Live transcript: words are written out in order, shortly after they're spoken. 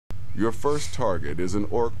Your first target is an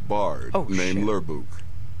orc bard named Lurbuk.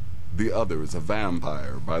 The other is a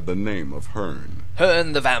vampire by the name of Hearn.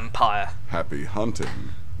 Hearn the vampire. Happy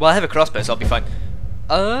hunting. Well, I have a crossbow, so I'll be fine.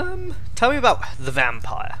 Tell me about the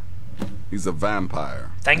vampire. He's a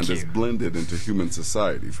vampire. Thank you. And has blended into human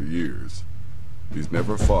society for years. He's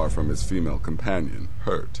never far from his female companion,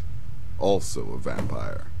 Hurt, also a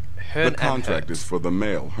vampire. Hearn the contract is for the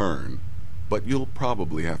male Hearn, but you'll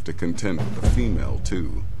probably have to contend with the female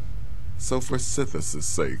too. So for Sithis'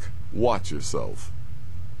 sake, watch yourself.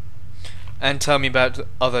 And tell me about the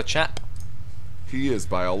other chap. He is,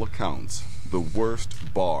 by all accounts, the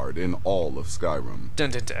worst bard in all of Skyrim.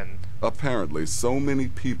 Dun dun dun. Apparently, so many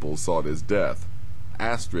people sought his death,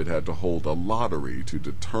 Astrid had to hold a lottery to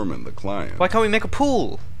determine the client. Why can't we make a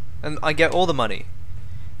pool? And I get all the money.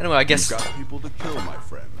 Anyway, I guess... You've got people to kill, my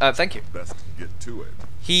friend. Thank you. Best get to it.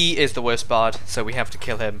 He is the worst bard, so we have to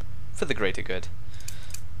kill him for the greater good.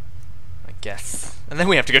 I guess. And then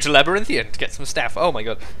we have to go to Labyrinthian to get some staff. Oh my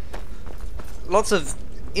god. Lots of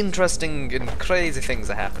interesting and crazy things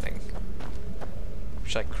are happening.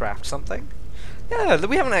 Should I craft something? Yeah,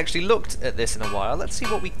 we haven't actually looked at this in a while. Let's see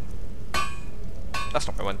what we... That's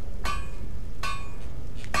not my one.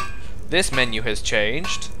 This menu has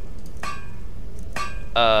changed.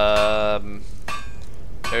 Okay.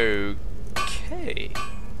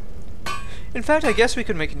 In fact, I guess we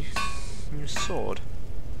could make a new sword.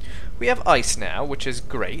 We have ice now, which is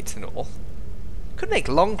great and all. Could make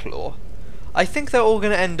Longclaw. I think they're all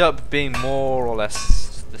going to end up being more or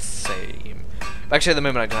less the same. Actually, at the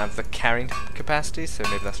moment I don't have the carrying capacity, so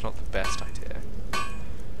maybe that's not the best idea.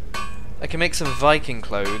 I can make some Viking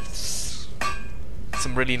clothes,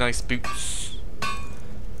 some really nice boots,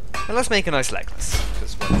 and let's make a nice necklace,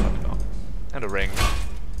 because why the fuck not? And a ring,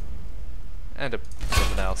 and a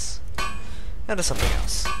something else, and a something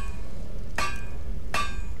else.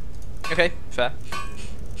 Okay, fair.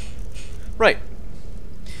 Right.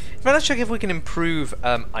 Now let's check if we can improve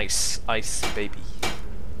ice baby.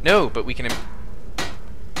 No, but we can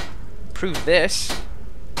improve this.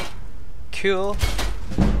 Cool.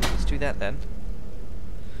 Let's do that then.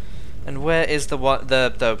 And where is the one?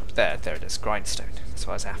 There it is. Grindstone. That's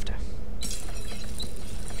what I was after.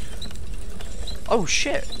 Oh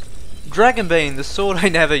shit! Dragonbane, the sword I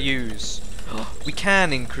never use. We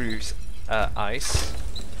can increase ice.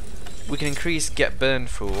 We can increase get burned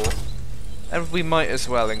for. And we might as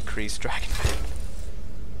well increase Dragonbane.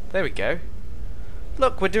 There we go.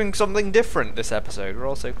 Look, we're doing something different this episode. We're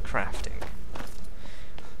also crafting.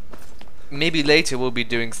 Maybe later we'll be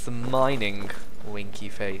doing some mining, winky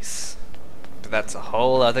face. But that's a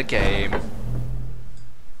whole other game.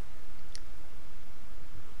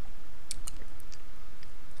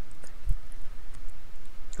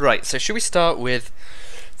 Right, so should we start with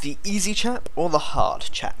the easy chap or the hard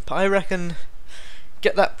chap? I reckon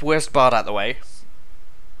get that worst bard out of the way,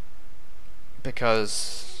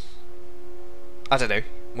 because I don't know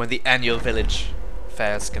when the annual village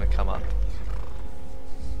fair's gonna come up.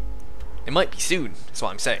 It might be soon, that's what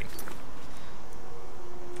I'm saying.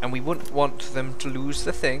 And we wouldn't want them to lose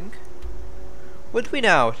the thing, would we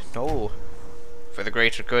now? No. For the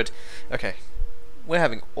greater good. Okay, we're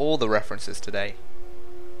having all the references today.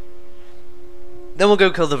 Then we'll go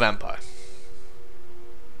kill the vampire.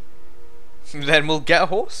 Then we'll get a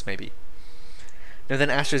horse, maybe. No, then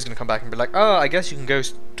Astra's gonna come back and be like, oh, I guess you can go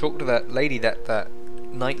talk to that lady that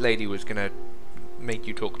night lady was gonna make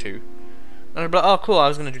you talk to. And I'll be like, oh, cool, I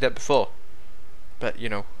was gonna do that before. But, you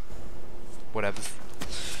know, whatever.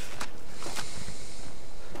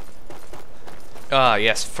 Ah,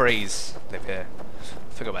 yes, Freys live here.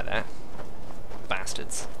 Forgot about that.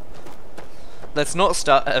 Bastards. Let's not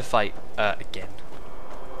start a fight again.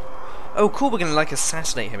 Oh, cool, we're gonna, like,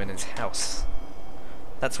 assassinate him in his house.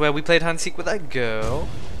 That's where we played hide-and-seek with that girl.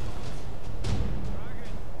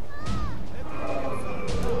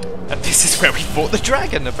 And this is where we fought the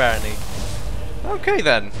dragon, apparently. Okay,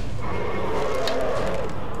 then.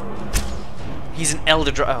 He's an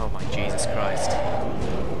elder oh my Jesus Christ.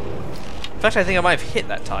 In fact, I think I might have hit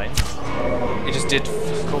that time. It just did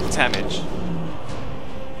fuck all damage.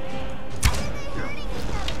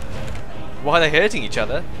 Why are they hurting each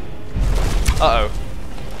other? Uh-oh.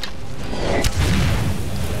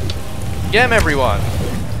 Get him, everyone!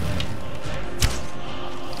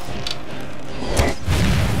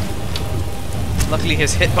 Luckily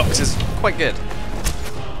his hitbox is quite good.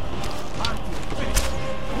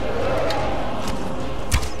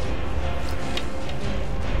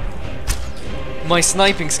 My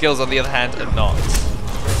sniping skills, on the other hand, are not.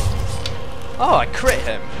 Oh, I crit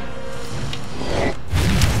him!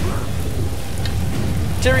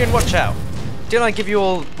 Tyrion, watch out! Didn't I give you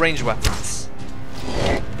all ranged weapons?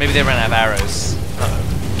 Maybe they ran out of arrows.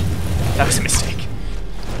 Uh-oh. That was a mistake.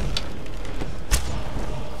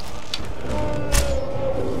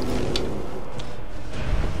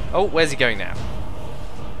 Oh, where's he going now?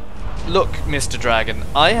 Look, Mr. Dragon,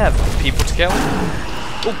 I have people to kill.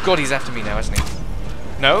 Oh god, he's after me now, isn't he?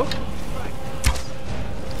 No?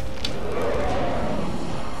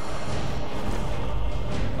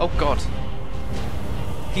 Oh god.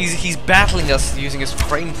 He's battling us using his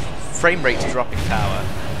frame rate dropping power.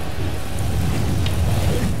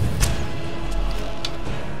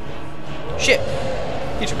 Shit!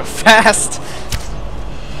 He took off fast!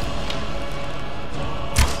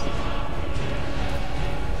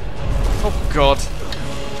 Oh god.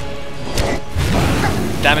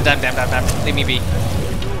 Damn it, damn. Leave me be.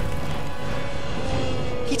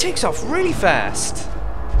 He takes off really fast.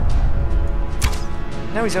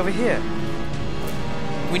 Now he's over here.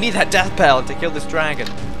 We need that death bell to kill this dragon.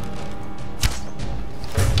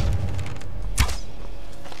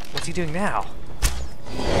 What's he doing now?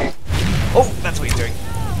 Oh, that's what he's doing.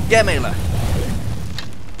 Get Mela.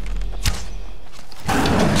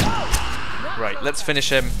 Right, let's finish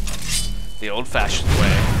him the old-fashioned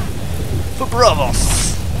way. For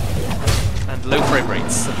Braavos! And low frame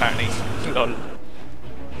rates, apparently. Lol.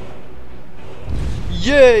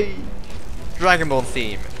 Yay! Dragonborn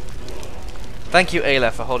theme. Thank you,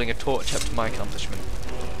 Ayla, for holding a torch up to my accomplishment.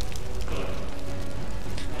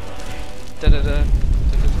 Da-da-da.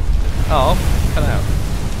 Oh, cut out.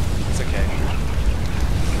 It's okay.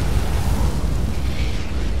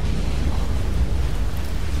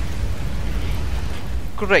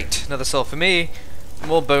 Great, another soul for me.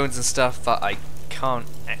 More bones and stuff that I can't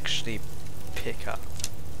actually pick up.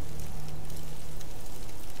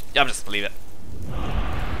 Yeah, I'm just gonna leave it.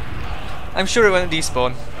 I'm sure it won't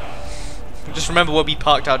despawn. Just remember where we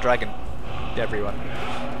parked our dragon. Everyone.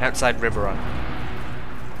 Outside Riveron.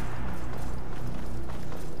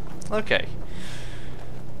 Okay.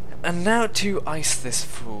 And now to ice this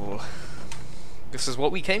fool. This is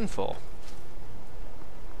what we came for.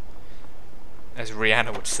 As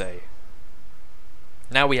Rihanna would say.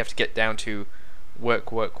 Now we have to get down to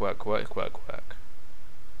work.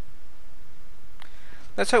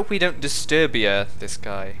 Let's hope we don't disturb this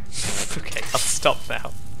guy. Okay, I'll stop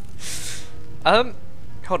now.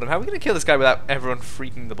 Hold on, how are we gonna kill this guy without everyone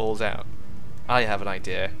freaking the balls out? I have an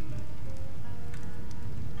idea.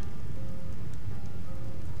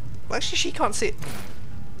 Well, actually, she can't see it.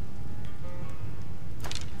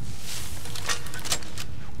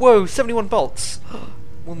 Whoa, 71 bolts.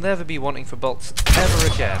 We'll never be wanting for bolts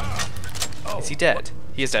ever again. Is he dead?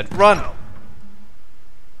 He is dead. Run!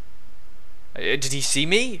 Did he see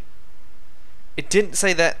me? It didn't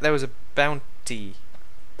say that there was a bounty.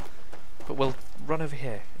 But we'll run over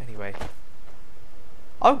here anyway.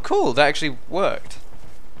 Oh, cool. That actually worked.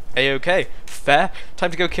 A-okay. Fair.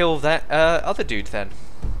 Time to go kill that other dude then.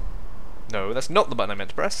 No, that's not the button I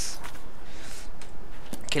meant to press.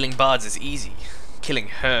 Killing bards is easy. Killing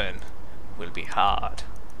Hearn will be hard.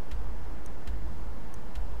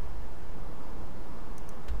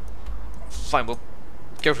 Fine, we'll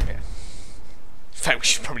go from here. In fact, we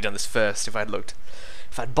should have probably done this first if I'd looked.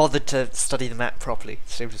 If I'd bothered to study the map properly.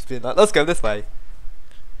 Instead of just being like, let's go this way.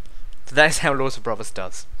 So that is how Laurus of Braavos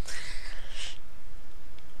does.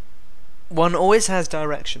 One always has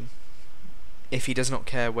direction if he does not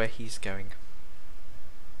care where he's going.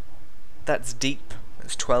 That's deep.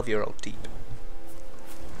 That's 12-year-old deep.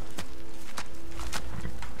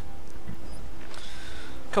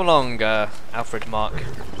 Come along, Alfred Mark.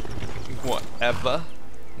 Whatever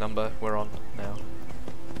number we're on now.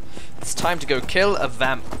 It's time to go kill a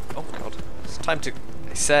vamp. Oh god. It's time to.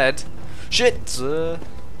 I said. Shit!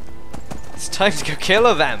 It's time to go kill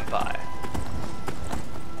a vampire.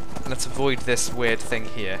 Let's avoid this weird thing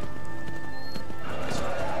here.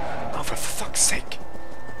 Oh, for fuck's sake.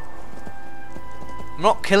 I'm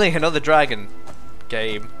not killing another dragon.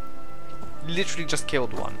 Game. Literally just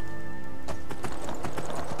killed one.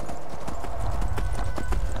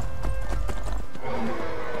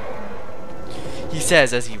 He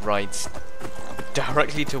says as he rides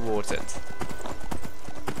directly towards it.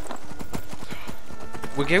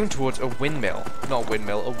 We're going towards a windmill. Not a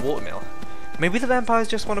windmill, a watermill. Maybe the vampires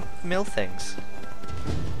just want to mill things.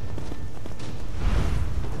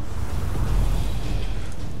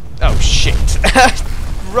 Oh shit.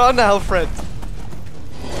 Run, Alfred!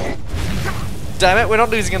 Damn it, we're not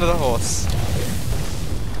losing another horse.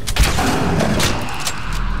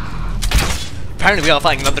 Apparently we are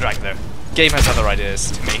fighting another dragon though. Game has other ideas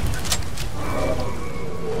to me.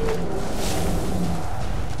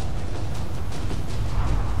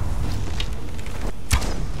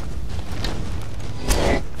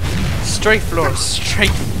 Strafe, Laurus,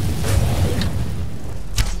 strafe.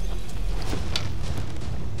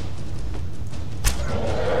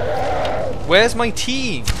 Where's my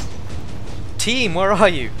team? Team, where are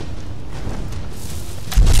you?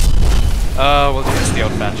 We'll do this the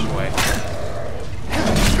old-fashioned way.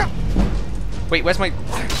 Wait, where's my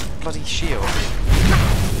bloody shield?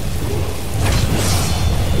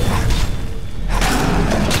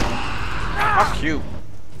 Fuck you.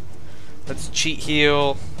 Let's cheat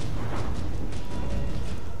heal.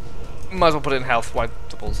 Might as well put it in health. Why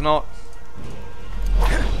the balls not?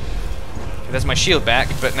 Okay, there's my shield back,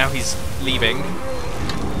 but now he's leaving.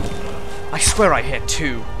 I swear I hit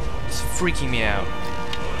 2. It's freaking me out.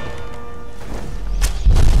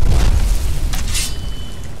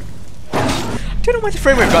 I don't know why the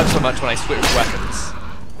frame rate runs so much when I switch weapons.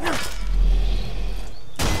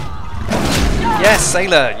 Yes,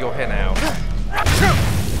 Sailor, you're here now.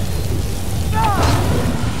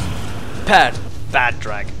 Bad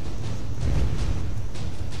drag.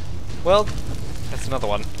 Well, that's another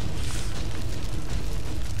one.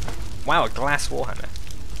 Wow, a glass warhammer.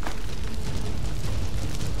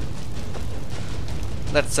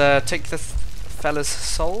 Let's take this fella's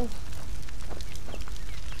soul.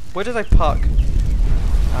 Where did I park?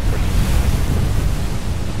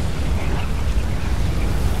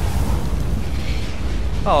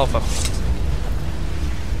 Oh, for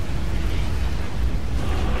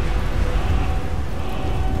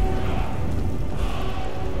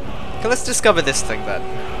okay, let's discover this thing then.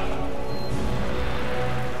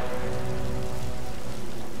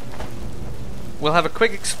 We'll have a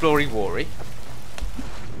quick exploring worry.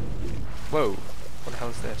 Whoa, what the hell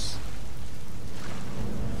is this?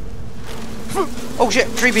 Oh shit,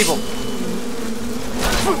 3 people!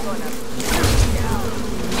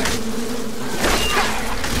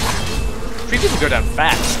 3 people go down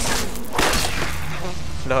fast.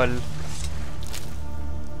 Lol.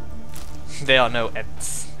 They are no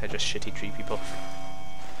Ents. They're just shitty tree people.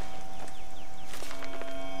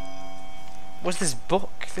 What's this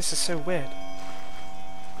book? This is so weird.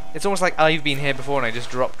 It's almost like I've been here before and I just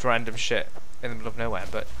dropped random shit in the middle of nowhere,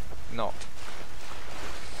 but not.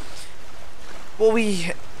 What are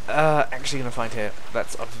we actually going to find here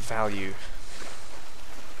that's of value?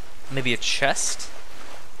 Maybe a chest?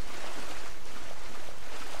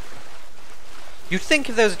 You'd think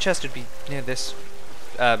if there was a chest it'd be near this,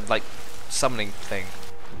 like, summoning thing.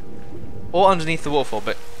 Or underneath the waterfall,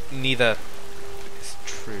 but neither is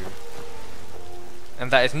true. And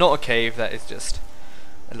that is not a cave, that is just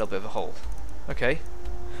a little bit of a hole. Okay.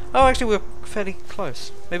 Oh, actually we're fairly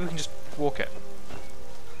close. Maybe we can just walk it.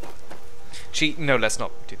 No, let's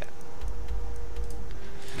not do that.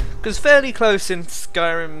 Because fairly close in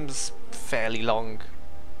Skyrim's fairly long.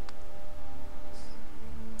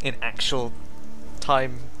 In actual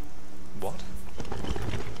time. What?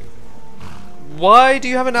 Why do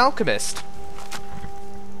you have an alchemist?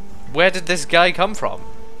 Where did this guy come from?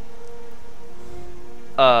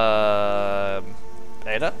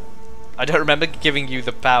 Ada? I don't remember giving you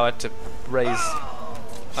the power to raise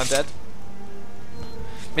undead.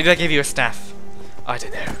 Maybe I gave you a staff. I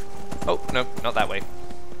don't know. Oh, no, not that way.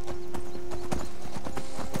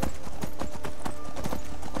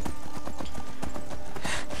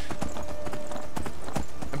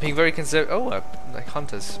 I'm being very conservative. Oh, like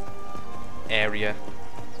hunters area.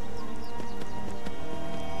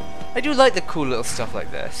 I do like the cool little stuff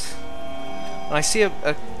like this. And I see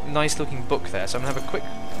a nice looking book there, so I'm gonna have a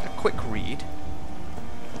quick read.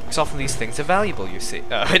 Because often these things are valuable, you see.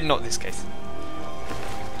 Not in this case.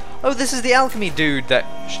 Oh, this is the alchemy dude that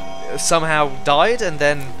somehow died and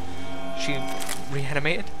then she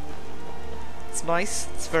reanimated. It's nice.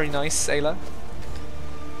 It's very nice, Sailor.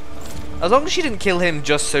 As long as she didn't kill him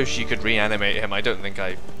just so she could reanimate him, I don't think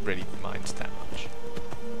I really mind that much.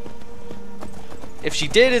 If she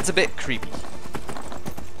did, it's a bit creepy.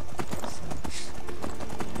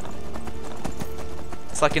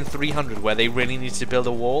 It's like in 300 where they really needed to build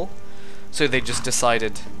a wall, so they just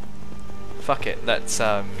decided, fuck it, let's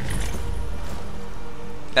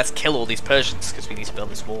kill all these Persians because we need to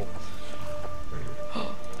build this wall.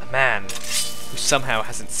 A man who somehow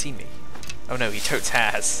hasn't seen me. Oh no, he totes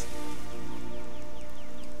has.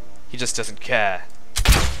 He just doesn't care.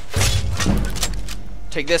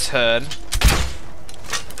 Take this, Hearn.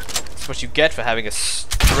 That's what you get for having a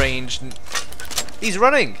strange... He's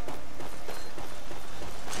running!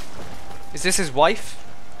 Is this his wife?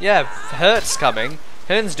 Yeah, Hurt's coming.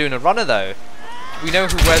 Hearn's doing a runner though. We know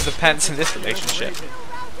who wears the pants in this relationship.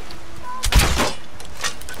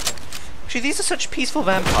 Actually, these are such peaceful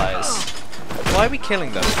vampires. Why are we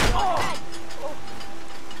killing them?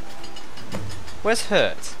 Where's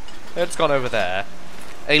Hurt? It's gone over there.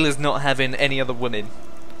 Ayla's not having any other women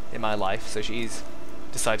in my life, so she's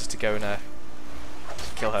decided to go and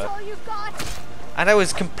kill her. That's all you've got? And I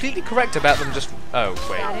was completely correct about them just... Oh,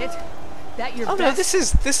 wait. That it? That your Oh no, this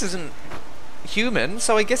isn't human,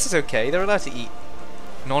 so I guess it's okay. They're allowed to eat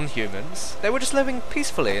non-humans. They were just living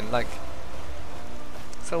peacefully and like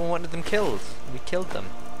someone wanted them killed. We killed them.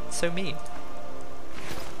 It's so mean.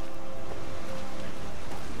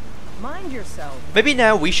 Mind yourself. Maybe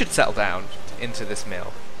now we should settle down into this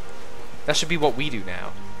mill. That should be what we do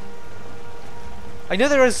now. I know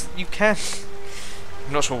you can...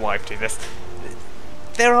 I'm not sure why I'm doing this.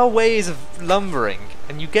 There are ways of lumbering,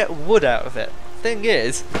 and you get wood out of it. Thing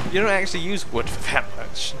is, you don't actually use wood for that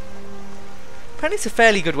much. Apparently it's a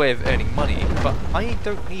fairly good way of earning money, but I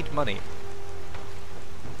don't need money.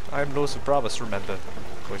 I'm Laurus of Braavos, remember,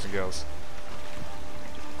 boys and girls.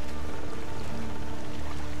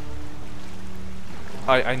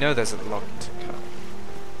 I know there's a log to cut.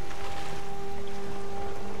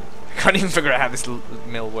 I can't even figure out how this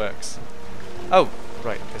mill works. Oh,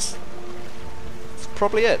 right, this... That's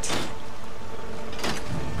probably it.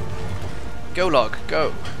 Go log,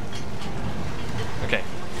 go. Okay.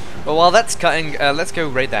 Well, while that's cutting, let's go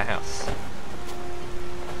raid their house.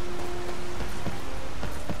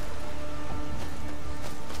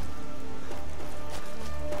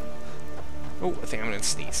 Oh, I think I'm gonna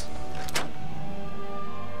sneeze.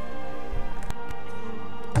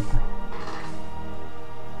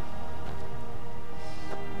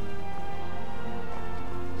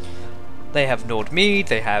 They have Nord mead,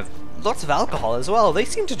 they have lots of alcohol as well. They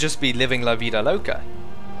seem to just be living la vida loca.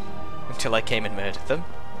 Until I came and murdered them.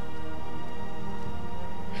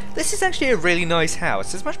 This is actually a really nice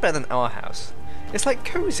house. It's much better than our house. It's like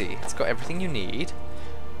cozy. It's got everything you need.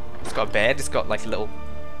 It's got a bed, it's got like a little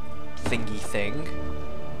thingy thing.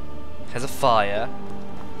 It has a fire.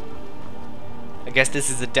 I guess this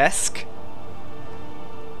is a desk.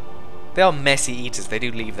 They are messy eaters, they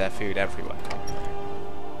do leave their food everywhere.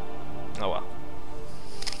 Oh well.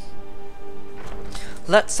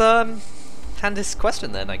 Let's hand this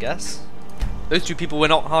question then, I guess. Those two people were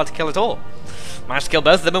not hard to kill at all. Managed to kill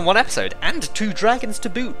both of them in one episode, and 2 dragons to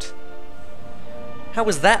boot. How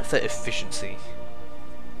was that for efficiency?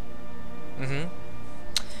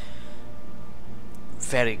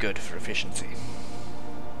 Very good for efficiency.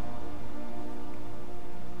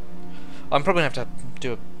 I'm probably gonna have to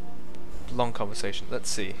do a long conversation. Let's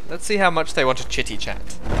see. Let's see how much they want to chitty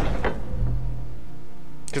chat.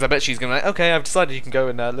 Because I bet she's gonna be like, okay, I've decided you can go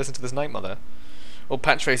and listen to this Night Mother. Or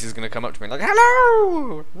Patchface is gonna come up to me like,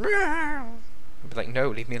 hello! I'll be like, no,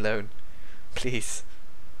 leave me alone. Please.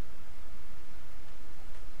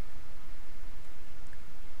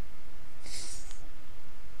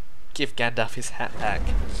 Give Gandalf his hat back.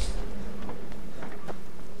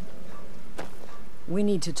 We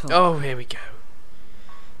need to talk. Oh, here we go.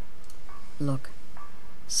 Look,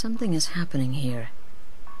 something is happening here.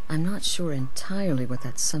 I'm not sure entirely what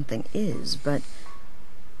that something is, but...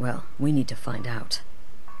 well, we need to find out.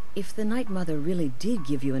 If the Night Mother really did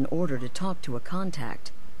give you an order to talk to a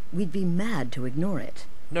contact, we'd be mad to ignore it.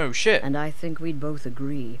 No shit. And I think we'd both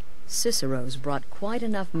agree, Cicero's brought quite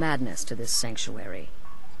enough madness to this sanctuary.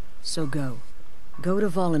 So go. Go to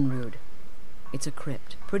Vollenrude. It's a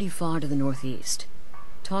crypt, pretty far to the northeast.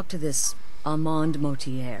 Talk to this Armand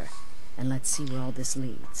Motier, and let's see where all this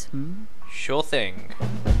leads, Sure thing.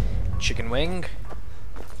 Chicken wing.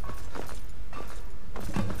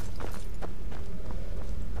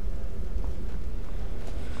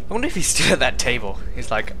 I wonder if he's still at that table.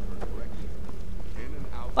 He's like,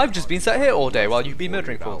 I've just been sat here all day while you've been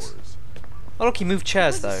murdering fools. Oh look, he moved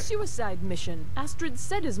chairs It was though. a suicide mission. Astrid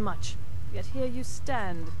said as much. Yet here you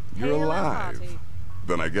stand. You're hale and alive. hearty.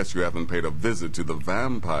 Then I guess you haven't paid a visit to the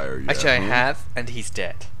vampire yet. Actually, I huh? have, and he's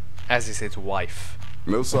dead. As is his wife.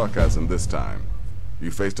 No sarcasm this time. You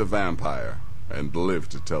faced a vampire and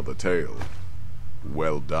lived to tell the tale.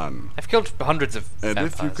 Well done. I've killed hundreds of And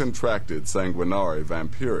vampires. if you contracted Sanguinari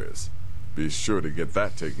Vampiris, be sure to get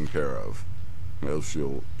that taken care of. Else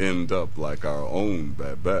you'll end up like our own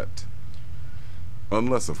Babette.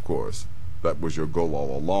 Unless, of course, that was your goal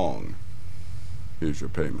all along. Here's your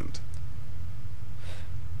payment.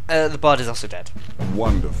 The bard is also dead.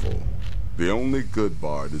 Wonderful. The only good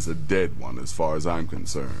bard is a dead one as far as I'm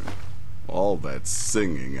concerned. All that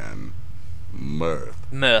singing and mirth.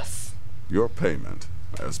 Mirth. Your payment,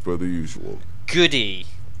 as per the usual. Goody.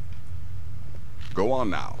 Go on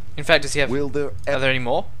now. In fact, does he have... Will there... Are there any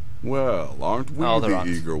more? Well, aren't we Oh, there the aren't.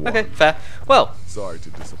 eager ones? Okay, fair. Well, Sorry to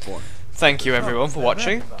disappoint. thank you everyone for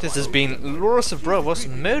watching. This has been Laurus of Braavos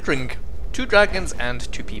murdering 2 dragons and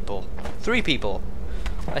 2 people. 3 people.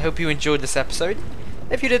 I hope you enjoyed this episode.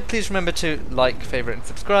 If you did, please remember to like, favourite and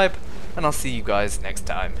subscribe, and I'll see you guys next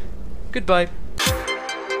time. Goodbye.